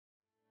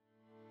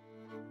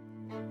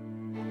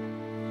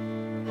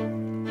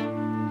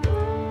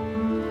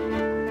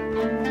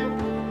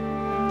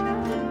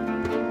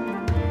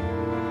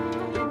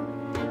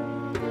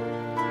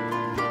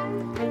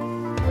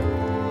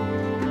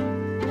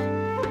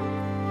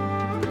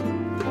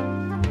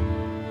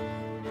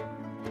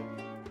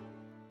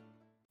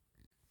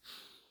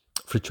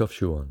Fritjof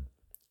Schuon,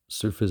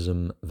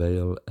 Sufism,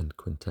 Veil and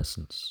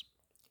Quintessence,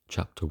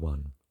 Chapter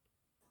 1.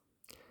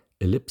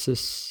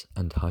 Ellipsis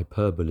and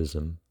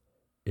Hyperbolism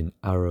in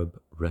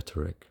Arab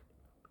Rhetoric.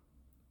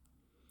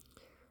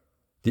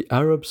 The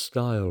Arab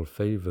style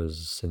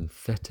favours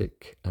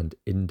synthetic and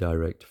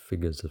indirect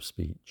figures of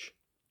speech.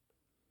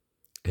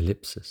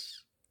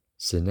 Ellipsis,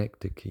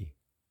 synecdoche,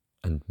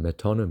 and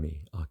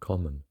metonymy are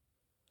common,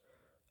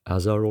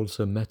 as are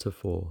also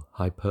metaphor,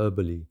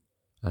 hyperbole,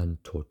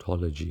 and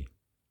tautology.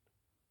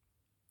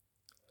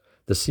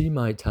 The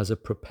Semite has a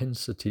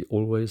propensity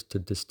always to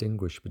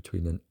distinguish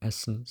between an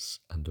essence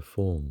and a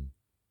form,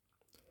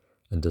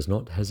 and does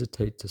not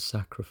hesitate to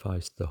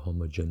sacrifice the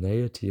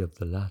homogeneity of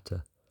the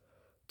latter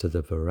to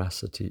the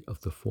veracity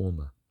of the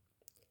former,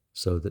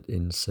 so that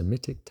in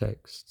Semitic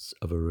texts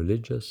of a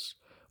religious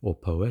or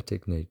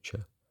poetic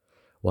nature,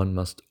 one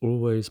must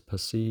always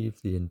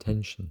perceive the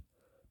intention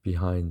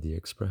behind the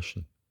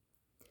expression,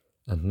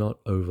 and not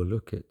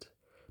overlook it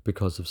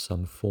because of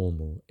some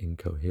formal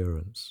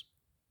incoherence.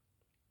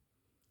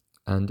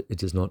 And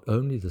it is not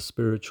only the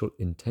spiritual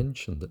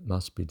intention that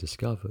must be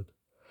discovered,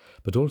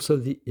 but also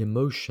the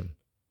emotion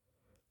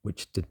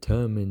which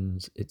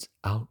determines its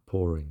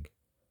outpouring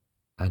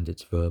and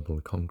its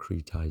verbal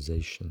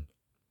concretization.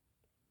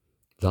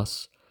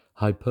 Thus,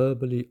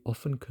 hyperbole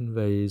often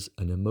conveys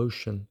an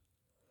emotion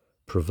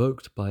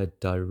provoked by a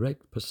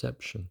direct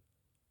perception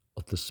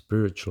of the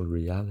spiritual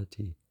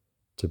reality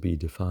to be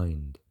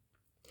defined.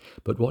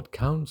 But what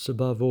counts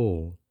above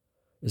all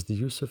is the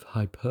use of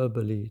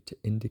hyperbole to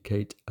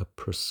indicate a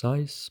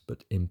precise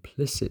but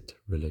implicit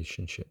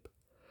relationship,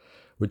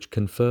 which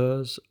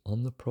confers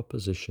on the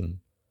proposition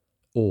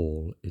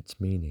all its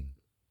meaning,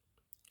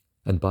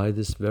 and by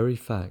this very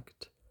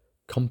fact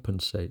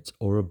compensates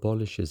or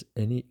abolishes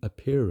any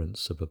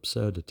appearance of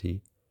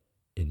absurdity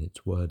in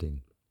its wording.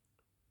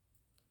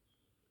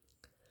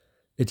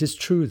 It is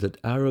true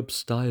that Arab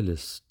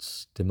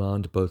stylists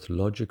demand both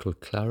logical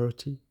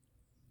clarity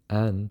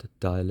and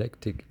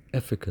dialectic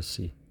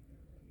efficacy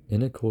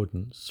in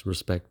accordance,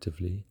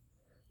 respectively,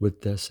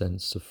 with their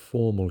sense of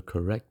formal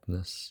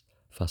correctness,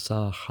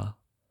 fasaha,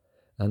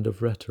 and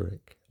of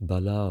rhetoric,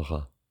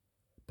 balagha,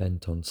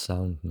 bent on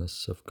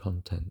soundness of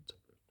content.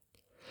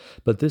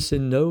 But this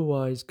in no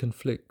wise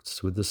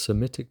conflicts with the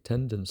Semitic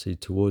tendency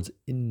towards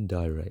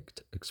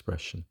indirect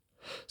expression,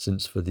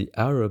 since for the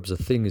Arabs a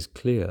thing is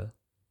clear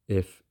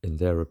if, in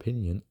their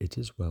opinion, it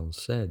is well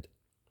said.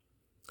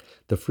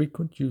 The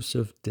frequent use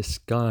of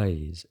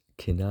disguise,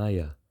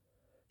 kinaya,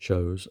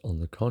 shows, on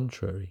the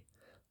contrary,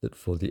 that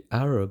for the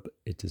Arab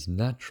it is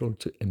natural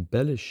to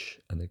embellish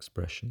an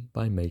expression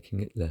by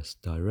making it less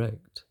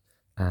direct,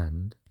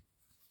 and,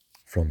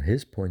 from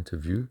his point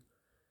of view,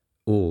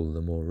 all the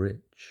more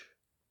rich.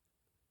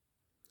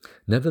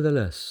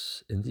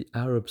 Nevertheless, in the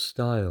Arab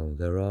style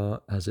there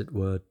are, as it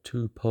were,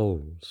 two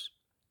poles,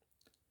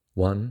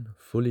 one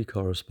fully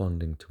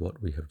corresponding to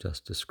what we have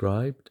just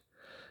described,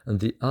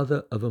 and the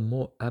other of a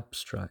more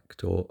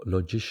abstract or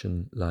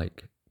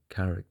logician-like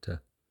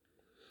character.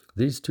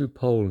 These two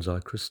poles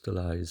are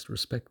crystallized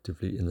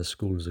respectively in the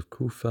schools of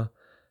Kufa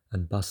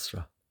and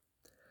Basra,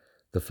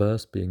 the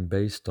first being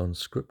based on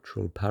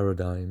scriptural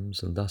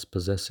paradigms and thus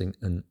possessing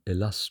an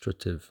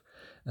illustrative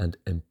and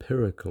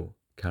empirical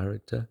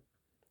character,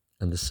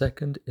 and the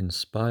second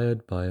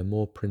inspired by a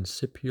more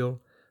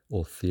principial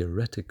or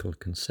theoretical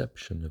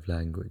conception of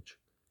language.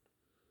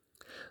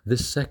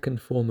 This second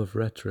form of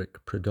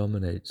rhetoric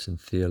predominates in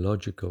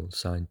theological,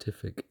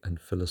 scientific, and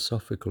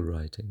philosophical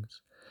writings,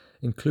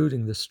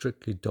 including the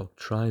strictly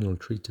doctrinal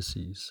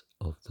treatises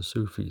of the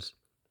Sufis.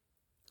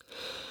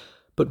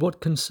 But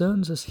what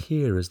concerns us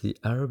here is the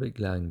Arabic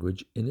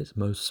language in its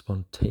most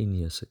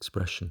spontaneous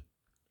expression,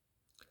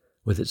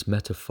 with its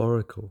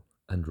metaphorical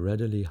and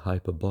readily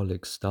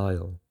hyperbolic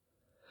style,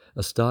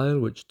 a style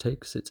which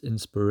takes its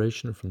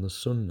inspiration from the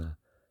Sunnah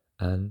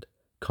and,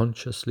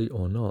 consciously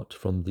or not,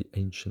 from the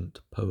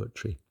ancient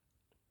poetry.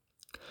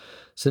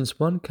 Since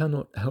one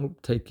cannot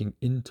help taking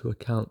into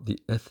account the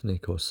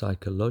ethnic or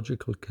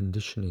psychological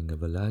conditioning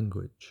of a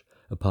language,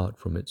 apart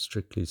from its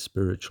strictly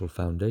spiritual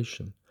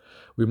foundation,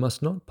 we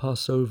must not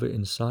pass over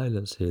in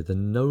silence here the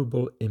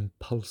noble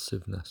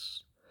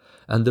impulsiveness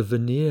and the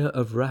veneer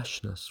of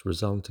rashness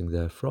resulting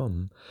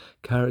therefrom,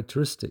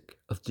 characteristic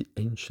of the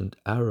ancient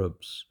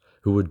Arabs,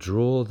 who would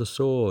draw the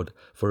sword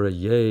for a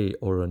yea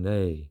or a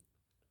nay.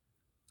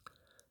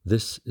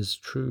 This is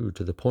true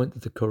to the point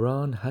that the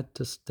Quran had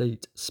to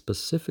state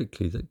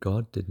specifically that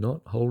God did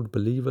not hold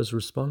believers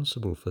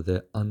responsible for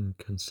their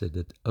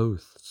unconsidered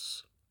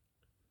oaths.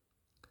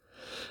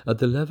 At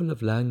the level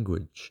of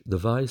language, the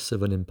vice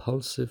of an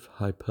impulsive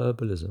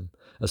hyperbolism,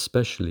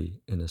 especially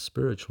in a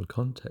spiritual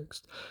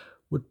context,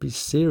 would be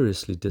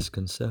seriously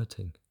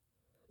disconcerting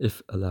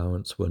if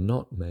allowance were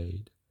not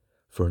made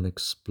for an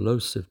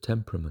explosive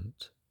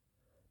temperament,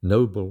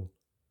 noble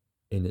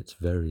in its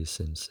very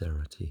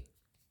sincerity.